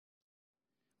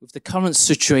With the current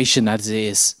situation as it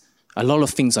is, a lot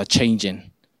of things are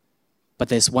changing. But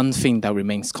there's one thing that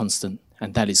remains constant,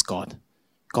 and that is God.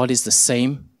 God is the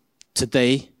same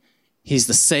today. He's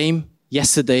the same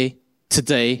yesterday,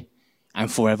 today,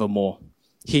 and forevermore.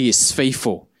 He is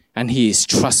faithful and he is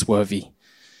trustworthy.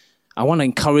 I want to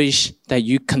encourage that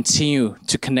you continue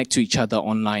to connect to each other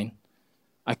online.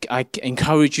 I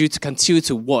encourage you to continue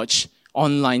to watch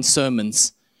online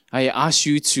sermons. I ask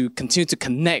you to continue to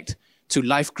connect to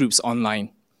life groups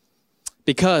online,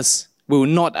 because we will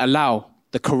not allow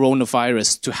the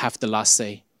coronavirus to have the last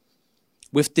say.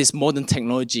 With this modern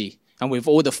technology and with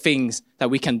all the things that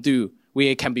we can do,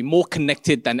 we can be more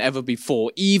connected than ever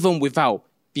before, even without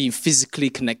being physically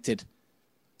connected.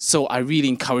 So I really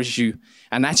encourage you.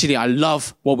 And actually, I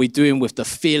love what we're doing with the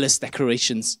fearless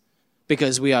declarations,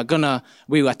 because we are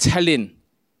telling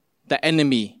the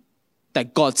enemy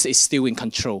that God is still in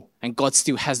control and God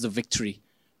still has the victory.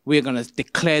 We are going to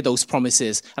declare those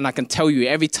promises. And I can tell you,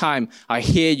 every time I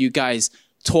hear you guys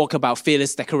talk about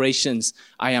fearless declarations,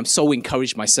 I am so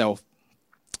encouraged myself.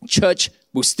 Church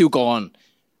will still go on.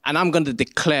 And I'm going to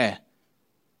declare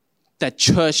that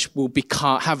church will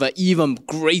have an even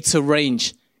greater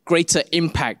range, greater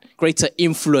impact, greater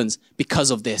influence because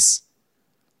of this.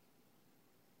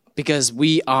 Because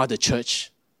we are the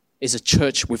church. It's a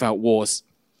church without wars.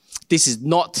 This is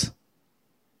not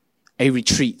a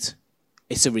retreat.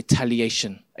 It's a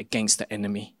retaliation against the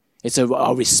enemy. It's a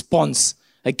response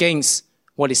against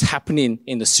what is happening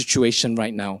in the situation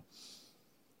right now.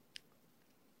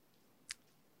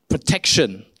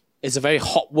 Protection is a very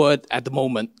hot word at the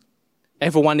moment.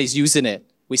 Everyone is using it.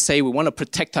 We say we want to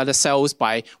protect ourselves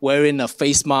by wearing a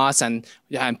face mask and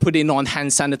putting on hand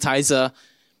sanitizer.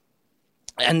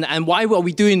 And why are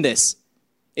we doing this?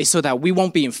 It's so that we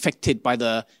won't be infected by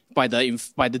the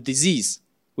disease.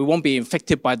 We won't be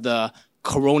infected by the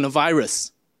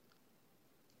coronavirus.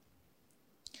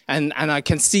 And I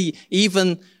can see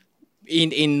even in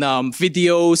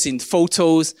videos, in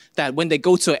photos, that when they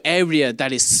go to an area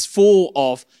that is full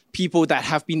of people that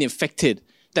have been infected,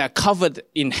 they are covered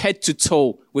in head to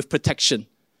toe with protection,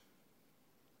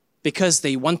 because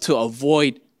they want to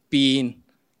avoid being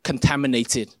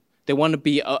contaminated. They want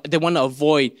to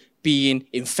avoid being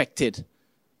infected.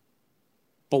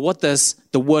 But what does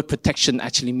the word protection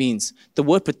actually means? The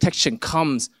word protection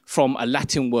comes from a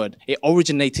Latin word. It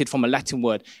originated from a Latin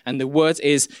word, and the word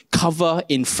is cover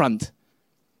in front.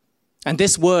 And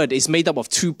this word is made up of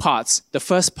two parts. The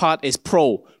first part is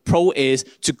pro. Pro is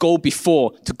to go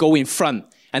before, to go in front.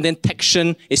 And then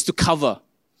tection is to cover.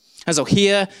 And so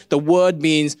here, the word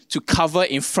means to cover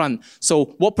in front. So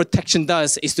what protection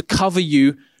does is to cover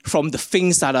you from the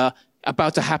things that are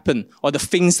about to happen or the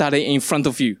things that are in front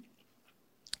of you.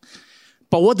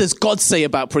 But what does God say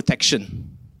about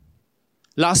protection?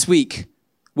 Last week,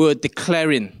 we were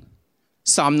declaring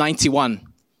Psalm 91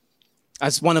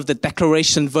 as one of the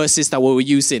declaration verses that we were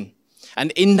using.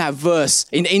 And in that verse,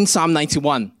 in Psalm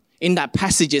 91, in that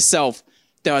passage itself,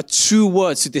 there are two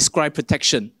words to describe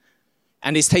protection.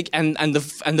 And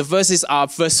the verses are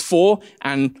verse 4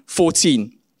 and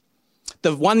 14.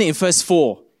 The one in verse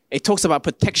 4, it talks about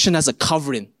protection as a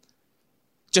covering,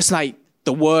 just like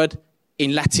the word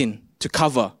in Latin, to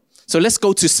cover. So let's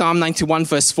go to Psalm 91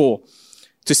 verse 4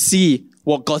 to see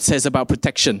what God says about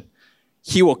protection.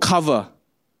 He will cover,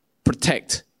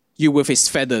 protect you with his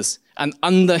feathers, and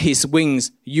under his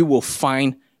wings you will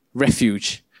find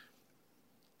refuge.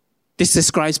 This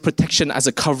describes protection as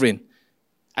a covering,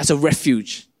 as a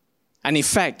refuge. And in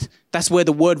fact, that's where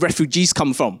the word refugees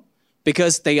come from,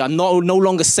 because they are no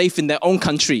longer safe in their own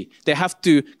country. They have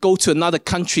to go to another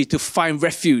country to find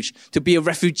refuge, to be a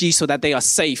refugee so that they are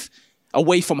safe,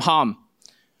 away from harm.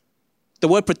 The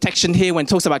word protection here, when it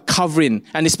talks about covering,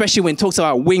 and especially when it talks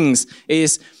about wings,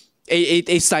 it's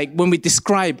like when we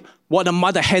describe what a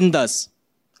mother hen does.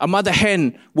 A mother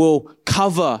hen will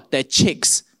cover their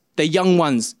chicks, their young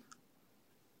ones,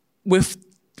 with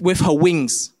her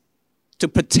wings to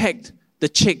protect the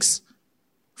chicks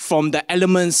from the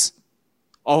elements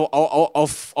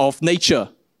of nature,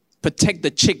 protect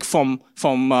the chick from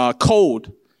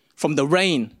cold, from the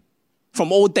rain, from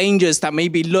all dangers that may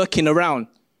be lurking around.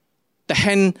 The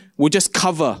hen will just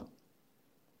cover.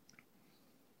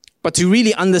 But to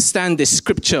really understand this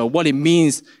scripture, what it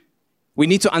means, we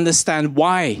need to understand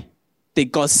why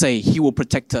did God say he will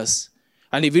protect us.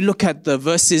 And if you look at the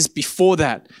verses before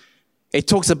that, it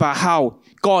talks about how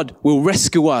God will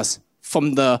rescue us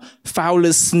from the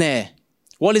fowler's snare.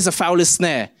 What is a fowler's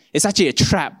snare? It's actually a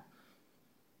trap.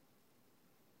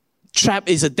 Trap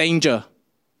is a danger.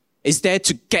 It's there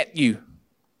to get you.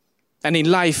 And in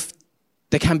life,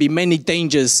 there can be many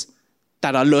dangers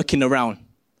that are lurking around.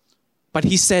 but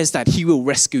he says that he will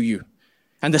rescue you.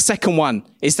 And the second one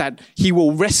is that he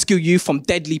will rescue you from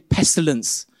deadly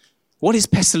pestilence. What is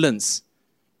pestilence?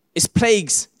 It's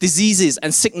plagues, diseases,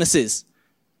 and sicknesses.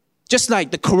 Just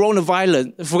like the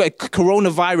coronavirus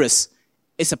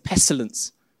is a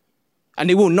pestilence. And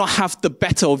it will not have the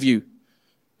better of you.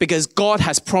 Because God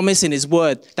has promised in his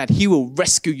word that he will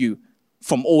rescue you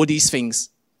from all these things.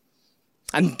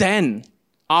 And then,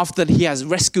 after he has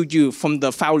rescued you from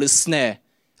the fowler's snare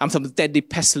and from the deadly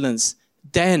pestilence,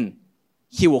 then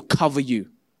he will cover you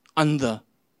under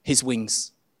his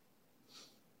wings.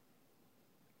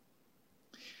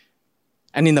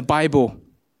 And in the Bible,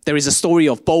 there is a story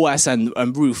of Boaz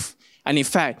and Ruth. And in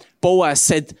fact, Boaz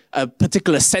said a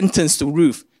particular sentence to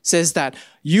Ruth, says that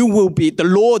the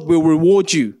Lord will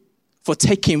reward you for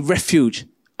taking refuge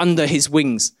under his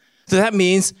wings. So that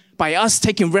means by us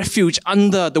taking refuge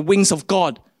under the wings of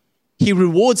God, he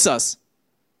rewards us.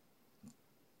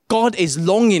 God is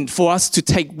longing for us to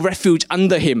take refuge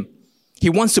under him. He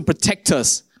wants to protect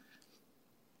us.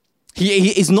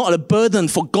 He is not a burden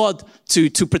for God to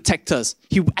protect us.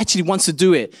 He actually wants to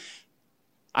do it.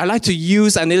 I like to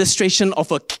use an illustration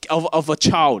of a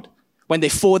child. When they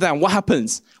fall down, what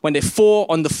happens? When they fall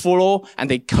on the floor and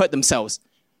they hurt themselves,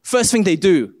 first thing they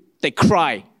do, they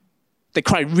cry. They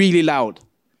cry really loud.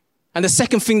 And the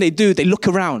second thing they do, they look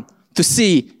around to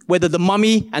see whether the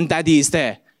mommy and daddy is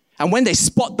there. And when they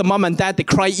spot the mom and dad, they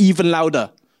cry even louder.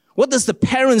 What does the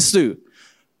parents do?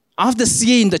 After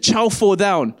seeing the child fall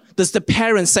down, does the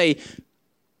parent say,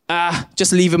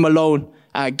 just leave him alone,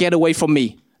 get away from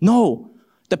me? No.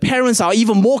 The parents are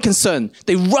even more concerned.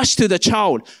 They rush to the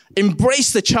child,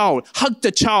 embrace the child, hug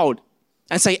the child,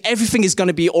 and say everything is going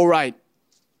to be all right.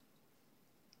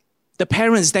 The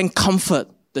parents then comfort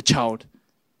the child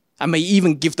and may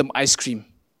even give them ice cream.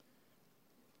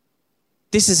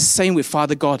 This is the same with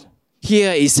Father God.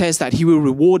 Here it says that he will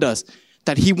reward us,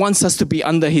 that he wants us to be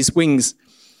under his wings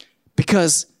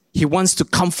because he wants to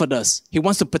comfort us. He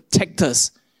wants to protect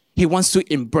us. He wants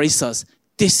to embrace us.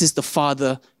 This is the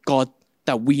Father God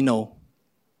that we know.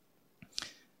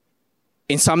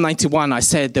 In Psalm 91, I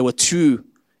said there were two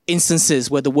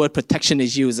instances where the word protection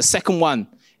is used. The second one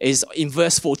is in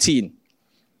verse 14.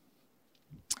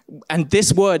 And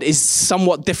this word is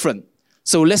somewhat different.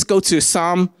 So let's go to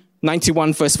Psalm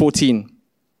 91, verse 14.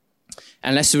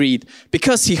 And let's read.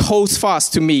 Because he holds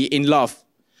fast to me in love,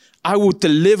 I will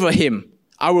deliver him.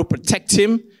 I will protect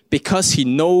him because he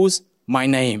knows my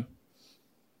name.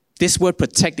 This word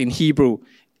protect in Hebrew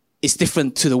is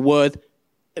different to the word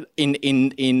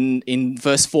in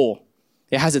verse 4.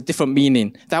 It has a different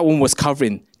meaning. That one was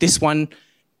covering. This one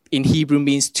in Hebrew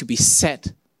means to be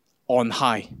set on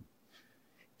high.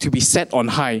 To be set on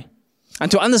high.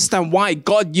 And to understand why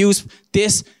God used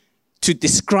this to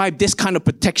describe this kind of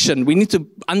protection, we need to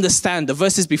understand the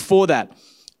verses before that.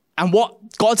 And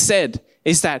what God said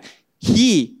is that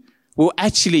he will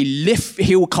actually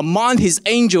he will command his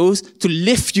angels to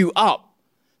lift you up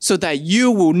so that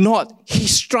you will not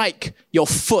strike your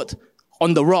foot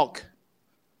on the rock.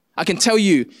 I can tell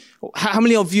you, how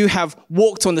many of you have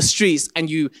walked on the streets and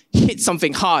you hit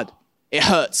something hard? It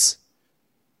hurts.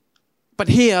 But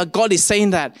here, God is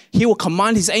saying that he will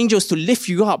command his angels to lift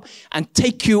you up and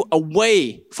take you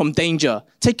away from danger,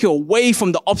 take you away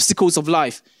from the obstacles of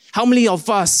life. How many of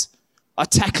us are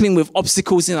tackling with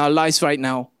obstacles in our lives right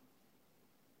now?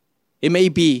 It may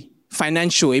be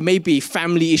financial, it may be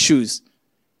family issues.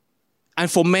 And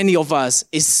for many of us,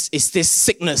 it's this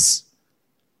sickness.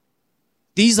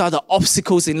 These are the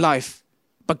obstacles in life.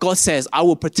 But God says, I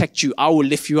will protect you, I will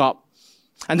lift you up.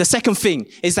 And the second thing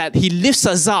is that he lifts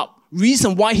us up.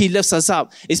 Reason why he lifts us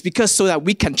up is because so that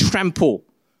we can trample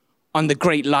on the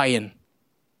great lion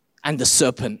and the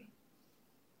serpent.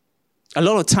 A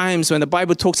lot of times when the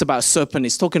Bible talks about serpent,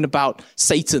 it's talking about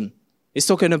Satan. It's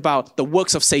talking about the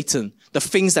works of Satan, the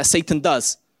things that Satan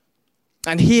does.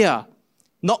 And here,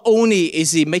 not only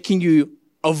is he making you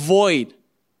avoid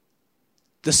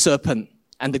the serpent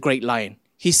and the great lion,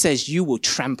 he says you will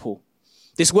trample.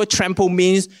 This word trample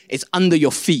means it's under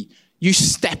your feet. You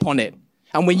step on it.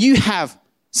 And when you have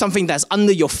something that's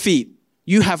under your feet,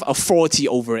 you have authority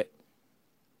over it.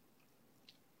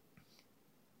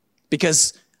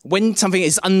 Because when something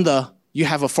is under, you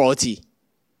have authority.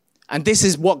 And this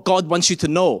is what God wants you to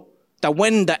know. That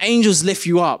when the angels lift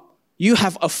you up, you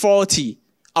have authority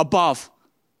above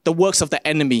the works of the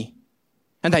enemy.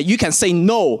 And that you can say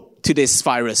no to this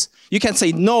virus. You can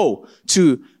say no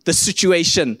to the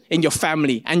situation in your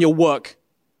family and your work.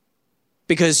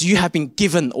 Because you have been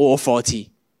given all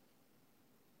authority.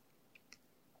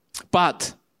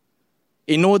 But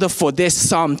in order for this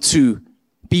psalm to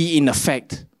be in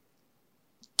effect,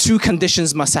 two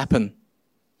conditions must happen.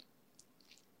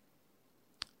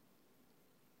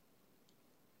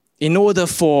 In order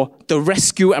for the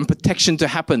rescue and protection to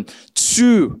happen,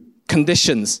 two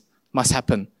conditions must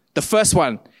happen. The first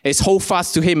one is hold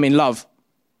fast to him in love.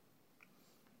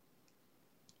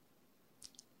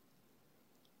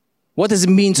 What does it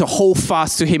mean to hold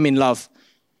fast to him in love?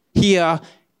 Here,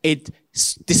 it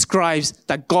describes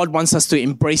that God wants us to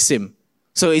embrace him.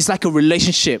 So it's like a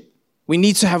relationship. We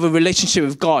need to have a relationship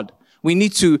with God. We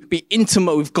need to be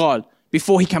intimate with God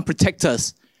before he can protect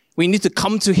us. We need to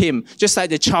come to him just like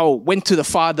the child went to the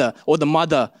father or the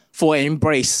mother for an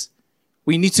embrace.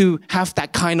 We need to have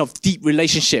that kind of deep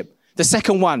relationship. The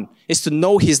second one is to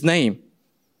know his name.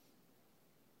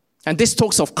 And this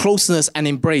talks of closeness and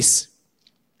embrace.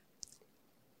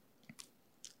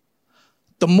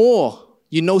 The more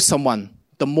you know someone,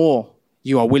 the more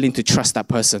you are willing to trust that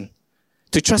person.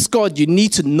 To trust God, you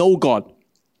need to know God.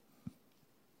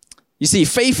 You see,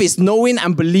 faith is knowing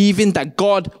and believing that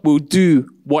God will do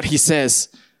what he says.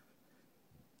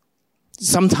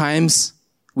 Sometimes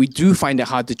we do find it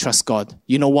hard to trust God.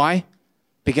 You know why?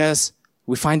 Because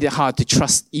we find it hard to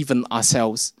trust even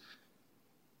ourselves.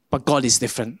 But God is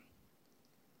different.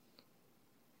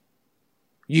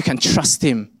 You can trust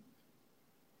him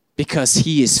because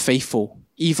he is faithful,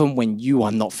 even when you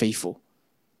are not faithful.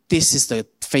 This is the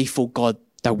faithful God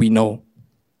that we know.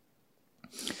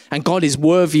 And God is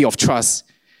worthy of trust.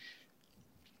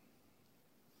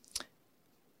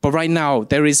 But right now,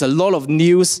 there is a lot of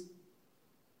news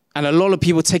and a lot of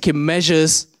people taking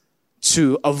measures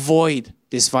to avoid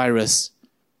this virus.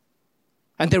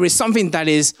 And there is something that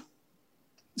is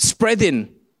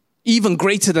spreading even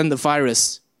greater than the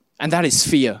virus, and that is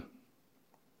fear.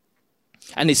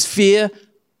 And it's fear,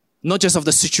 not just of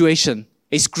the situation,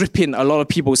 it's gripping a lot of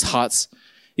people's hearts.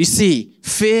 You see,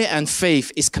 fear and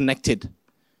faith is connected.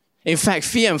 In fact,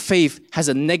 fear and faith has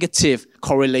a negative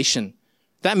correlation.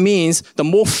 That means the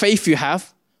more faith you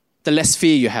have, the less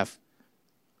fear you have.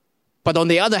 But on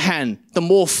the other hand, the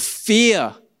more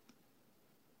fear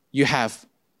you have,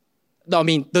 on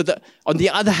the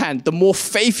other hand, the more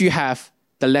faith you have,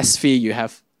 the less fear you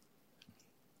have.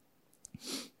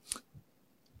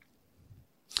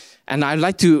 And I'd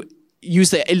like to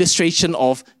use the illustration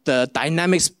of the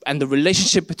dynamics and the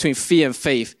relationship between fear and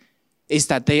faith is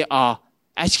that they are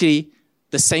actually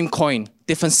the same coin,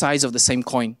 different sides of the same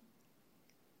coin.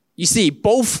 You see,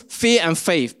 both fear and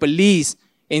faith believes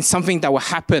in something that will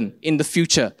happen in the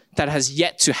future that has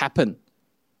yet to happen.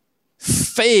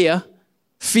 Fear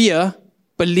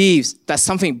believes that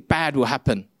something bad will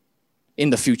happen in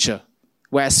the future,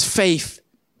 whereas faith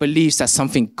believes that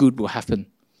something good will happen.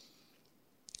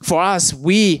 For us,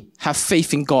 we have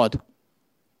faith in God.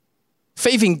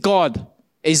 Faith in God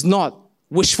is not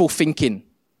wishful thinking.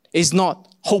 It's not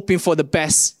hoping for the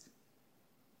best.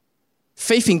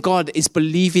 Faith in God is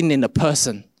believing in a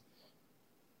person.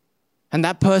 And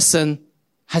that person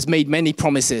has made many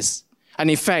promises. And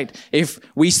in fact, if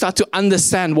we start to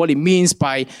understand what it means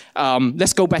by,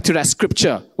 let's go back to that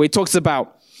scripture where it talks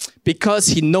about, because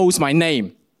he knows my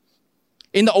name.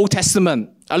 In the Old Testament,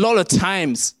 a lot of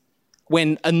times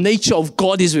when a nature of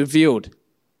God is revealed,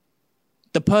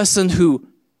 the person who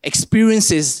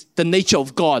experiences the nature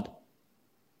of God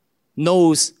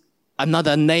knows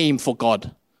another name for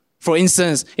God. For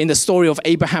instance, in the story of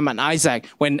Abraham and Isaac,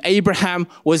 when Abraham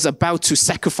was about to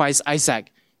sacrifice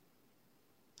Isaac,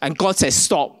 and God said,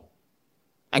 stop.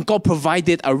 And God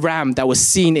provided a ram that was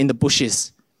seen in the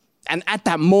bushes. And at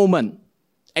that moment,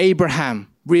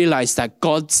 Abraham realized that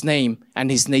God's name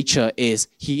and his nature is,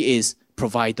 he is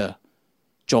provider.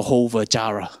 Jehovah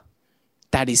Jireh.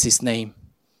 That is his name.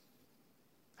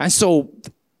 And so,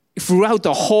 throughout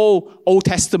the whole Old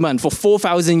Testament, for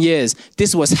 4,000 years,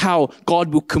 this was how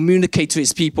God would communicate to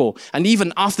his people. And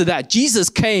even after that, Jesus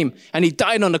came and he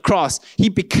died on the cross. He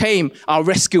became our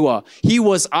rescuer. He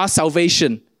was our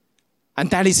salvation. And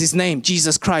that is his name,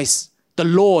 Jesus Christ, the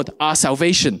Lord, our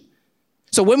salvation.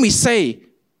 So when we say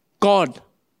God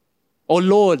or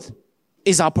Lord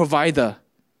is our provider,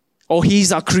 or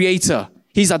he's our creator,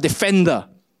 he's our defender,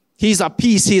 he's our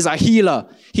peace, he's our healer,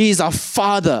 he is our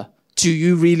Father, do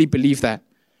you really believe that?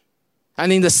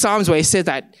 And in the Psalms where it said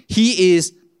that he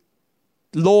is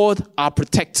Lord, our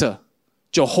protector,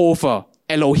 Jehovah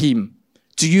Elohim,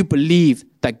 do you believe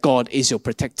that God is your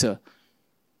protector?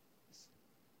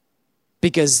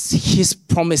 Because his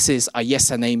promises are yes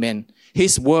and amen.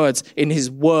 His words in his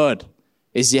word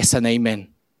is yes and amen.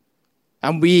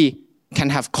 And we can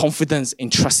have confidence in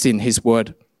trusting his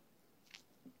word.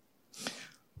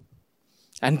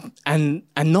 And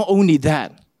not only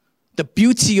that, the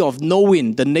beauty of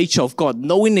knowing the nature of God,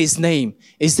 knowing his name,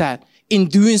 is that in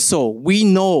doing so, we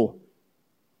know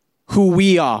who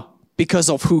we are because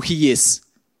of who he is.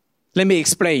 Let me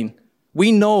explain.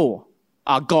 We know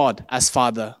our God as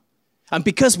Father. And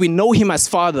because we know him as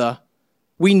Father,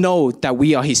 we know that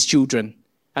we are his children.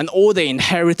 And all the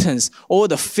inheritance, all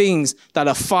the things that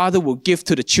a father will give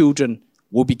to the children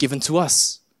will be given to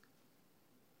us.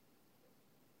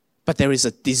 But there is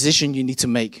a decision you need to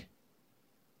make.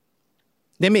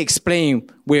 Let me explain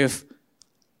with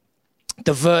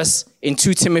the verse in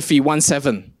 2 Timothy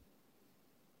 1:7,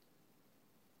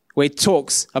 where it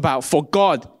talks about, for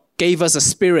God gave us a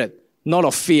spirit, not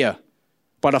of fear,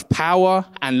 but of power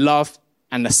and love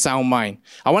and a sound mind.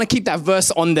 I want to keep that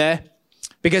verse on there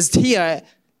because here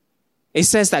it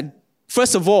says that,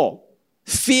 first of all,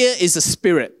 fear is a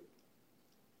spirit.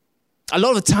 A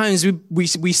lot of times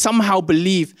we somehow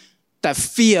believe that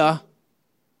fear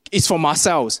is from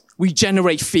ourselves. We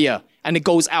generate fear and it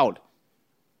goes out.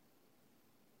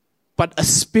 But a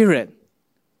spirit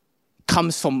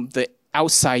comes from the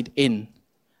outside in.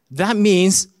 That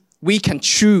means we can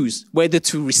choose whether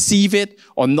to receive it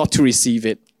or not to receive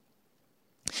it.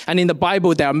 And in the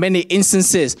Bible, there are many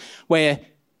instances where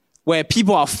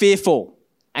people are fearful.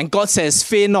 And God says,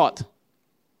 fear not.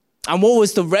 And what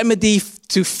was the remedy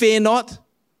to fear not?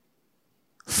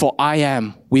 For I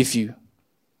am with you.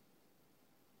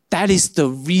 That is the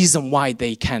reason why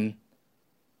they can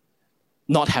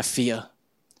not have fear.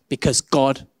 Because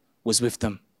God was with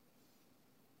them.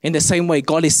 In the same way,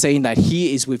 God is saying that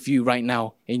he is with you right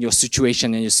now in your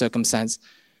situation, in your circumstance.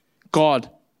 God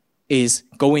is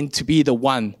going to be the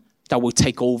one that will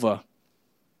take over.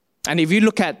 And if you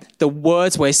look at the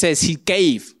words where it says he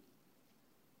gave,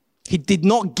 he did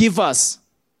not give us.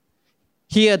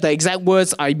 Here, the exact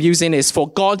words I'm using is, for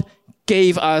God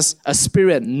gave us a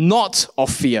spirit not of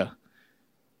fear.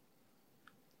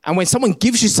 And when someone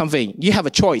gives you something, you have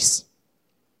a choice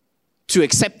to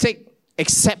accept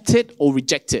it or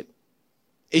reject it.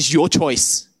 It's your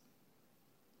choice.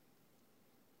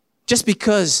 Just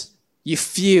because you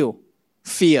feel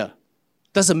fear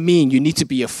doesn't mean you need to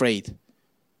be afraid.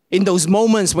 In those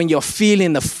moments when you're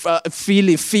feeling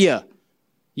fear,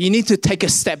 you need to take a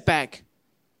step back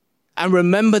and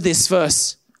remember this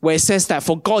verse where it says that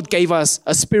for God gave us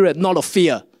a spirit not of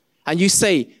fear. And you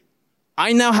say,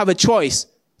 I now have a choice.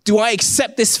 Do I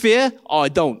accept this fear or I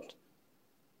don't?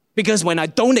 Because when I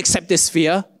don't accept this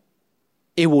fear,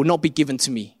 it will not be given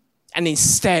to me. And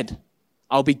instead,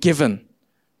 I'll be given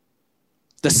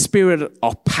the spirit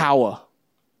of power,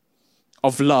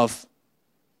 of love,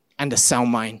 and a sound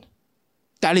mind.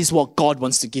 That is what God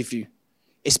wants to give you,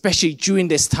 especially during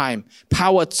this time.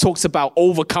 Power talks about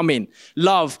overcoming.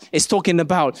 Love is talking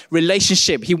about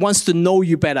relationship. He wants to know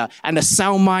you better. And a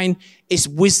sound mind is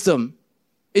wisdom.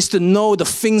 It's to know the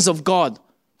things of God,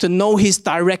 to know his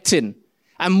directing.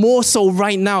 And more so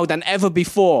right now than ever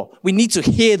before, we need to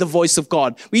hear the voice of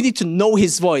God. We need to know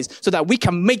his voice so that we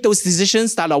can make those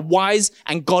decisions that are wise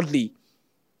and godly.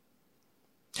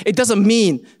 It doesn't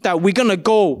mean that we're going to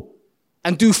go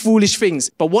and do foolish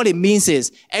things. But what it means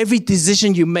is every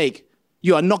decision you make,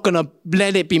 you are not going to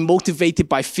let it be motivated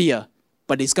by fear,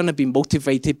 but it's going to be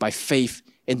motivated by faith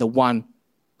in the one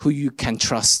who you can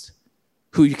trust,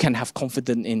 who you can have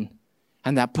confidence in.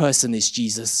 And that person is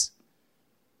Jesus.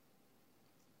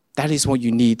 That is what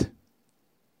you need.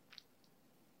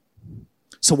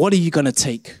 So what are you going to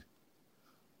take?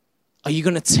 Are you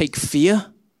going to take fear?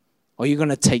 Or are you going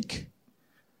to take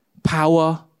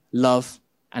power, love,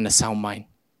 and a sound mind?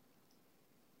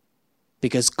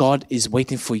 Because God is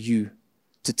waiting for you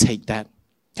to take that.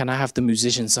 Can I have the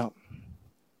musicians up?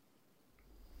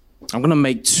 I'm going to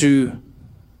make two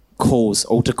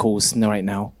altar calls right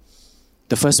now.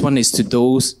 The first one is to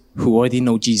those who already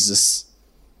know Jesus.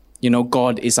 You know,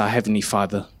 God is our Heavenly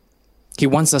Father. He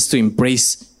wants to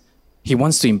embrace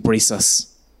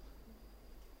us.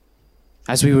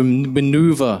 As we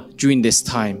maneuver during this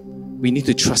time, we need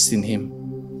to trust in him.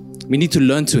 We need to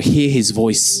learn to hear his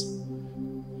voice.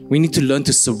 We need to learn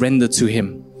to surrender to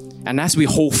him. And as we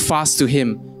hold fast to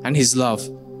him and his love,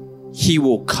 he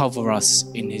will cover us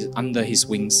under his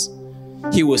wings.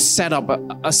 He will set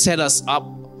us up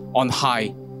on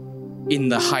high, in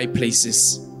the high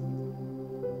places.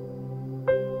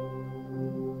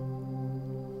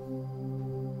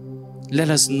 Let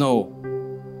us know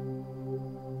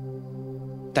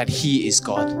that he is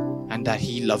God and that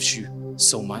he loves you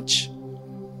so much.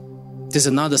 There's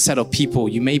another set of people.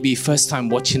 You may be first time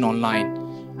watching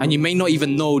online and you may not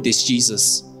even know this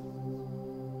Jesus.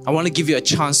 I want to give you a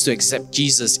chance to accept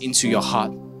Jesus into your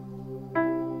heart.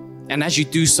 And as you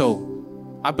do so,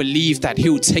 I believe that he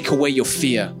will take away your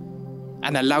fear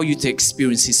and allow you to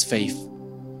experience his faith.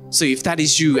 So if that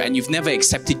is you and you've never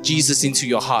accepted Jesus into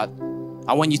your heart,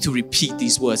 I want you to repeat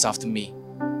these words after me.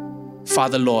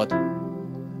 Father, Lord,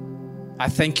 I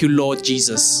thank you, Lord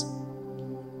Jesus,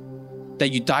 that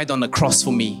you died on the cross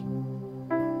for me.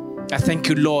 I thank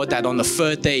you, Lord, that on the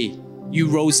third day, you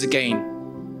rose again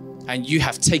and you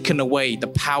have taken away the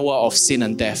power of sin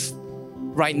and death.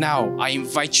 Right now, I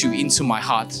invite you into my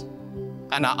heart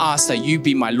and I ask that you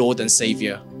be my Lord and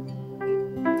Savior.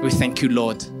 We thank you,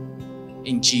 Lord,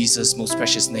 in Jesus' most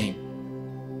precious name.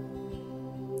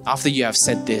 After you have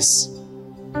said this,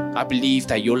 I believe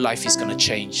that your life is going to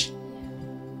change.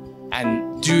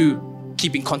 And do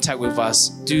keep in contact with us.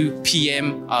 Do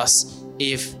PM us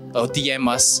or DM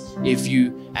us if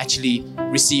you actually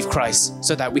receive Christ,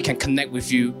 so that we can connect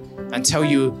with you and tell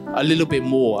you a little bit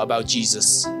more about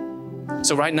Jesus.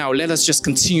 So right now, let us just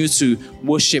continue to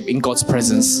worship in God's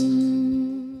presence.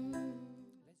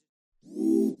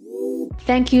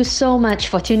 Thank you so much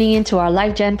for tuning in to our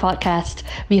LifeGen podcast.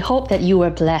 We hope that you were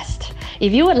blessed.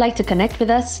 If you would like to connect with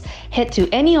us, head to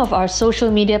any of our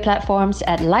social media platforms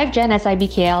at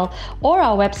LifeGen or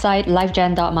our website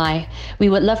lifegen.my. We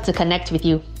would love to connect with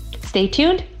you. Stay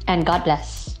tuned and God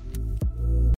bless.